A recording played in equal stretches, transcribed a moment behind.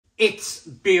It's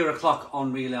beer o'clock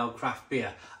on Real Ale Craft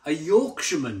Beer. A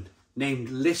Yorkshireman named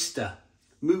Lister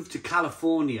moved to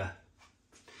California.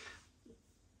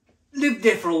 Lived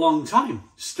there for a long time,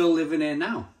 still living there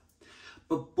now.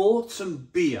 But bought some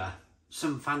beer,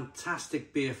 some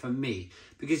fantastic beer for me,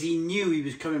 because he knew he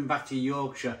was coming back to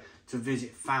Yorkshire to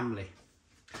visit family.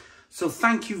 So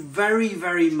thank you very,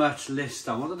 very much,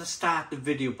 Lister. I wanted to start the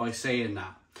video by saying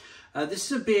that.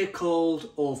 This is a beer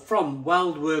called, or from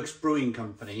WeldWerks Brewing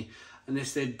Company, and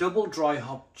it's their double dry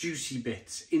hop Juicy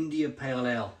Bits India Pale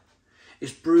Ale.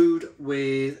 It's brewed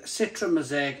with Citra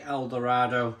Mosaic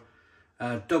Eldorado,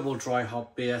 double dry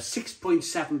hop beer,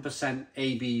 6.7%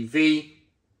 ABV.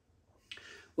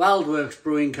 WeldWerks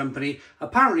Brewing Company.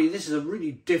 Apparently this is a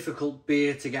really difficult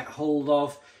beer to get hold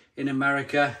of in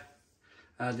America.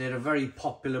 They're a very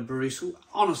popular brewery, so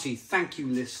honestly, thank you,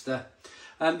 Lister.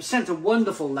 Sent a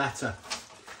wonderful letter,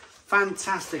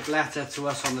 fantastic letter to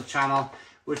us on the channel,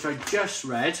 which I just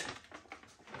read.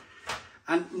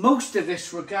 And most of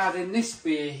this regarding this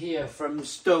beer here from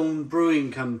Stone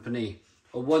Brewing Company,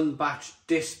 a one batch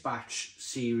dispatch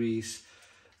series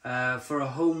for a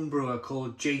home brewer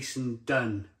called Jason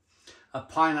Dunn. A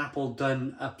pineapple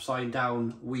done upside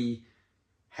down wee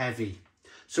heavy.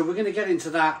 So we're going to get into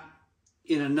that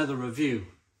in another review.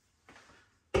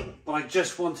 But I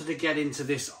just wanted to get into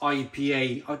this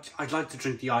IPA. I'd like to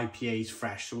drink the IPAs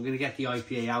fresh. So we're going to get the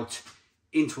IPA out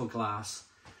into a glass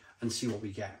and see what we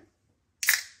get.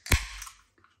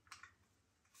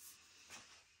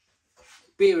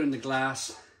 Beer in the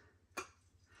glass.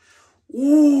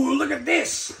 Ooh, look at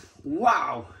this.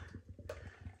 Wow.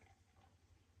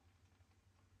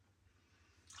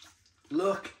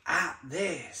 Look at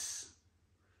this.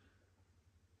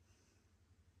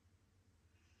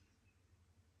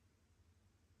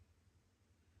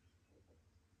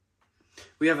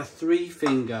 We have a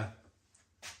 3-finger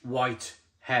white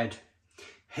head,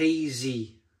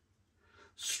 hazy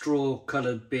straw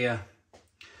coloured beer,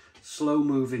 slow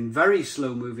moving, very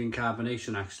slow moving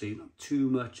carbonation actually, not too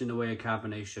much in the way of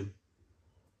carbonation,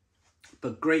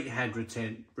 but great head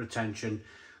retention,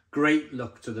 great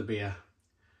look to the beer.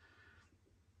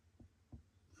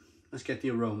 Let's get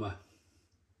the aroma.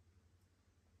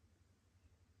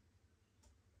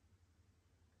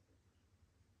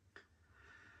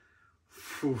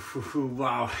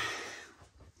 Wow.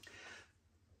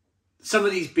 Some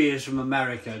of these beers from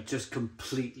America just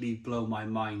completely blow my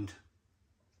mind.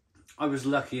 I was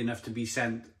lucky enough to be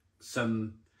sent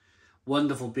some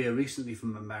wonderful beer recently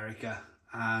from America,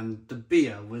 and the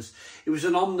beer was, it was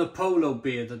an Omnipolo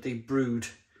beer that they brewed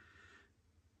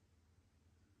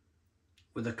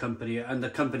with a company, and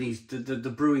the companies, the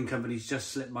brewing companies just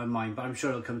slipped my mind, but I'm sure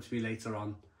it'll come to me later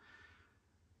on.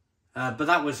 But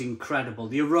that was incredible.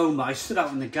 The aroma, I stood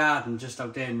out in the garden just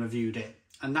out there and reviewed it,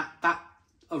 and that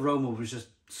aroma was just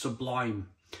sublime.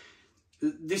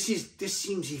 This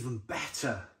seems even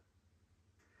better.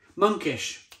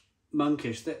 Monkish,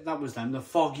 that was them. The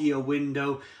Foggier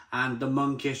Window and the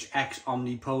Monkish X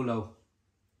Omnipolo.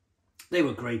 They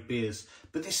were great beers,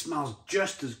 but this smells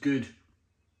just as good.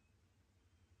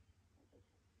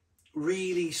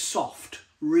 Really soft,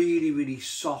 really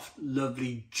soft,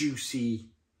 lovely, juicy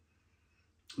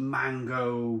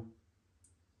mango,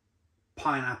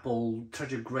 pineapple,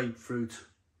 touch of grapefruit,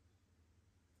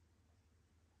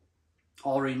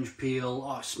 orange peel.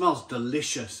 Oh, it smells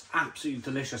delicious, absolutely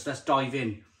delicious. Let's dive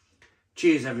in.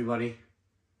 Cheers, everybody.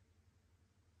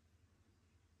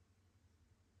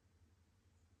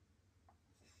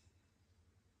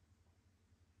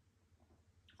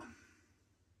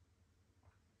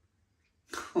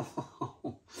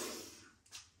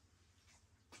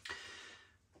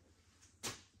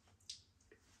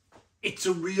 It's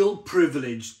a real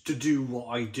privilege to do what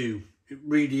I do. It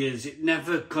really is. It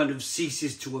never kind of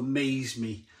ceases to amaze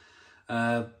me.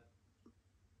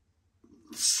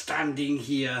 Standing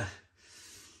here,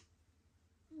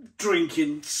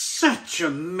 drinking such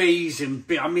amazing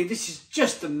beer. I mean, this is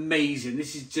just amazing.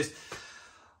 This is just,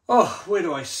 oh, where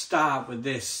do I start with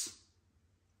this?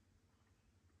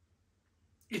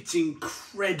 It's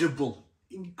incredible,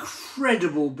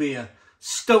 incredible beer.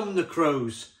 Stone the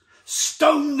Crows.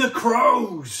 Stone the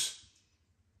Crows!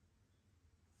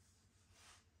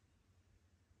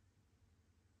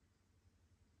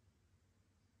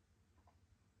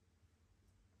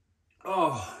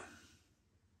 Oh.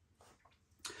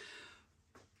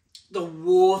 The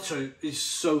water is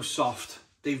so soft.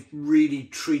 They've really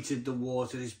treated the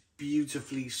water. It's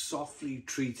beautifully, softly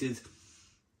treated.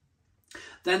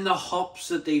 Then the hops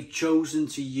that they've chosen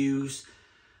to use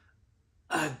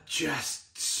are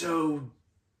just so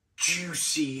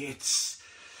juicy. It's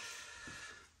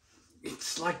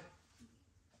like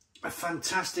a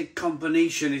fantastic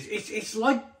combination. It's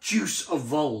like juice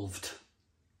evolved.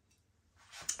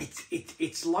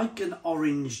 It's like an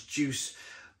orange juice,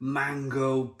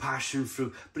 mango, passion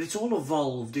fruit, but it's all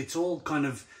evolved. It's all kind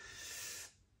of,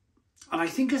 and I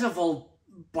think it's evolved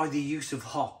by the use of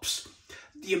hops.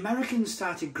 The Americans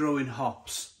started growing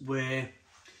hops where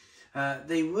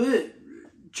they were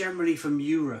generally from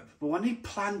Europe, but when they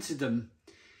planted them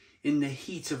in the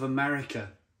heat of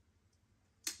America,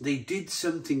 they did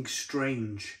something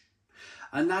strange.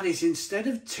 And that is, instead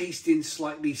of tasting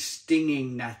slightly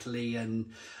stinging nettly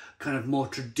and kind of more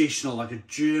traditional, like a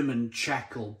German,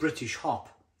 Czech or British hop,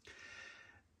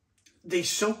 they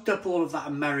soaked up all of that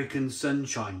American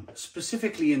sunshine,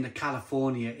 specifically in the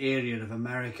California area of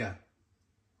America.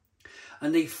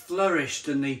 And they flourished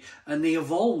and they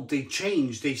evolved, they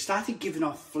changed. They started giving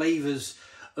off flavours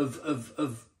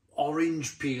of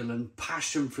orange peel and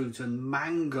passion fruit and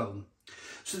mango.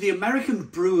 So the American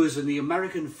brewers and the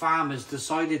American farmers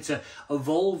decided to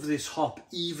evolve this hop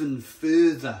even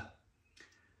further,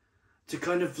 to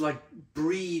kind of like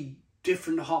breed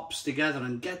different hops together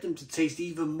and get them to taste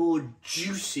even more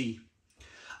juicy.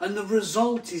 And the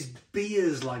result is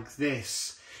beers like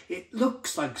this. It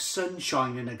looks like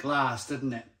sunshine in a glass,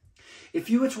 doesn't it? If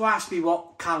you were to ask me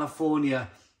what California,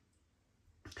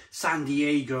 San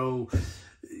Diego,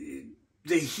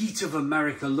 the heat of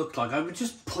America looked like, I would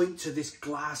just point to this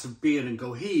glass of beer and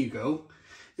go, here you go.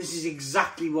 This is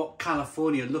exactly what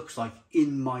California looks like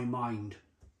in my mind.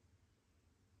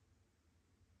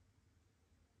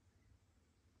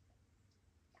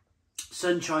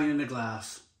 Sunshine in a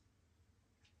glass.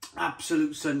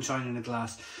 Absolute sunshine in a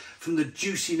glass. From the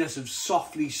juiciness of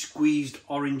softly squeezed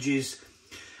oranges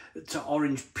to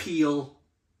orange peel.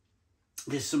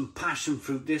 There's some passion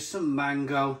fruit, there's some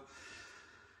mango.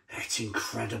 It's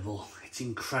incredible. It's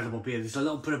incredible beer. There's a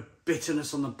little bit of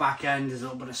bitterness on the back end. There's a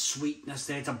little bit of sweetness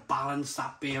there to balance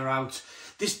that beer out.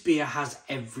 This beer has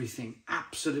everything,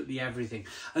 absolutely everything.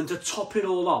 And to top it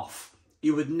all off,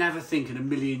 you would never think in a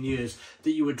million years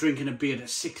that you were drinking a beer at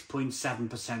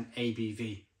 6.7%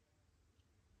 ABV.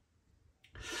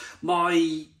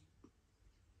 My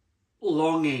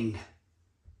longing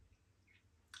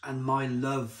and my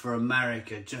love for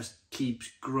America just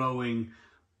keeps growing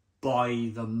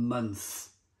by the month.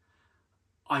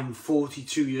 I'm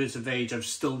 42 years of age. I've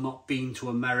still not been to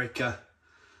America.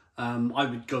 I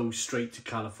would go straight to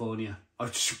California. I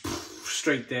would just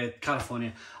straight there,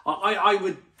 California. I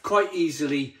would quite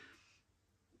easily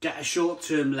get a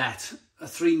short-term let, a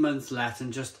 3-month let,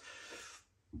 and just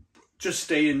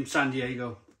stay in San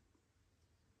Diego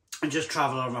and just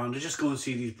travel around and just go and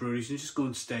see these breweries and just go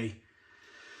and stay.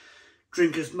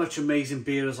 Drink as much amazing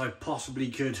beer as I possibly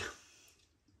could.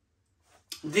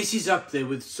 This is up there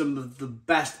with some of the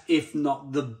best, if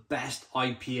not the best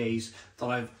IPAs that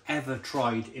I've ever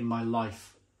tried in my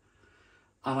life.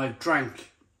 And I've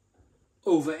drank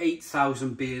over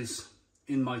 8,000 beers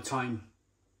in my time.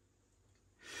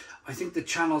 I think the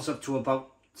channel's up to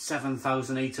about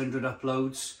 7,800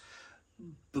 uploads.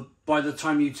 But by the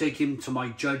time you take into my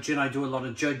judging, I do a lot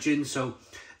of judging. So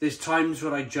there's times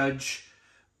where I judge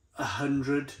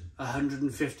 100,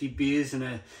 150 beers in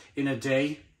a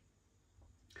day.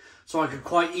 So I could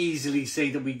quite easily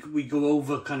say that we go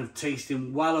over kind of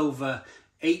tasting well over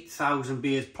 8,000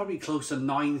 beers, probably close to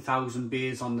 9,000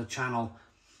 beers on the channel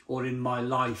or in my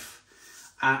life.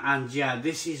 And yeah,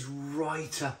 this is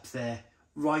right up there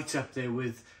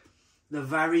with the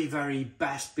very, very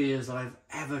best beers that I've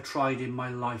ever tried in my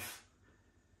life.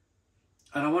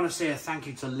 And I want to say a thank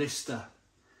you to Lister.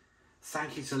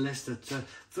 Thank you to Lister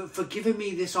for giving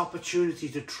me this opportunity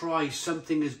to try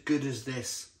something as good as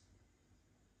this.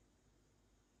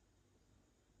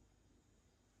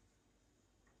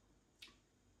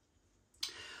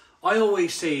 I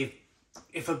always say,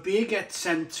 if a beer gets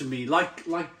sent to me, like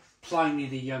Pliny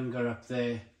the Younger up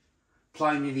there,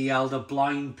 Pliny the Elder,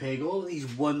 Blind Pig, all of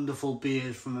these wonderful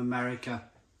beers from America,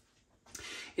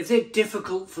 if they're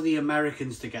difficult for the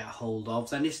Americans to get hold of,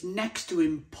 then it's next to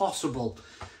impossible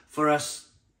for us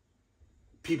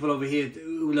people over here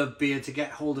who love beer to get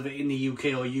hold of it in the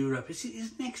UK or Europe. It's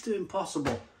next to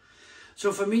impossible.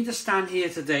 So for me to stand here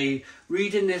today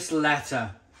reading this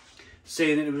letter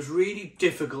saying that it was really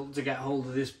difficult to get hold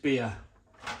of this beer,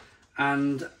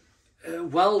 and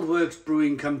WeldWerks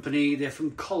Brewing Company, they're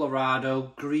from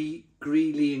Colorado,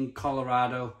 Greeley in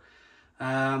Colorado.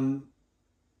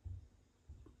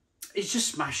 It's just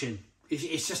smashing.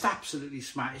 It's just absolutely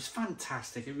smashing. It's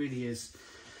fantastic. It really is.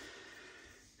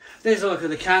 There's a look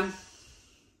at the can.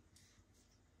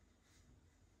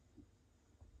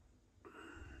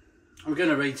 I'm going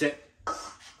to rate it.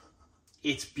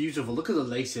 It's beautiful. Look at the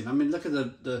lacing. I mean, look at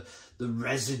the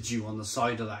residue on the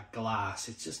side of that glass.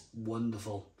 It's just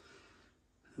wonderful.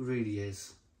 It really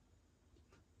is.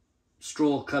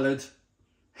 Straw coloured,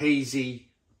 hazy.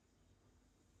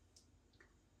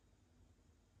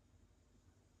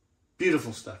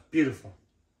 Beautiful stuff. Beautiful.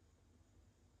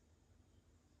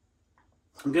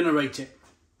 I'm going to rate it.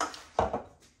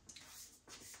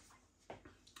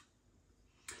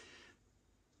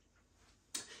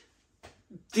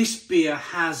 This beer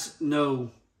has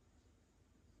no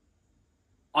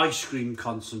ice cream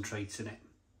concentrates in it.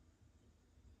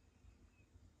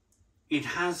 It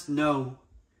has no,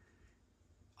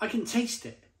 I can taste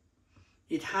it.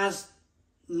 It has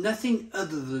nothing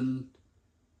other than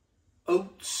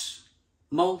oats,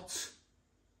 malt,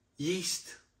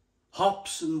 yeast,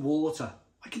 hops and water.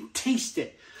 I can taste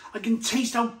it. I can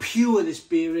taste how pure this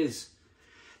beer is.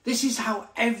 This is how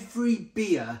every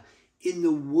beer in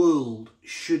the world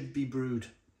should be brewed.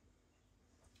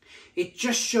 It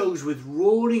just shows with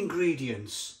raw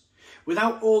ingredients,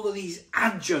 without all of these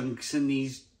adjuncts and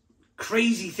these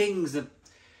crazy things that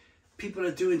people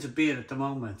are doing to beer at the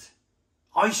moment.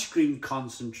 Ice cream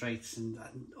concentrates and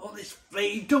all this.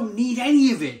 You don't need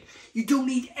any of it. You don't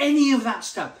need any of that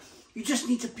stuff. You just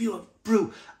need to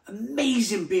brew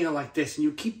amazing beer like this, and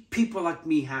you keep people like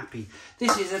me happy.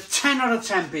 This is a 10 out of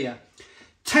 10 beer.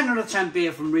 10 out of 10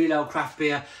 beer from Real Ale Craft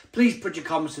Beer. Please put your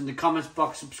comments in the comments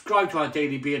box. Subscribe to our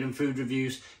daily beer and food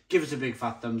reviews. Give us a big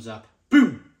fat thumbs up.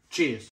 Boom! Cheers.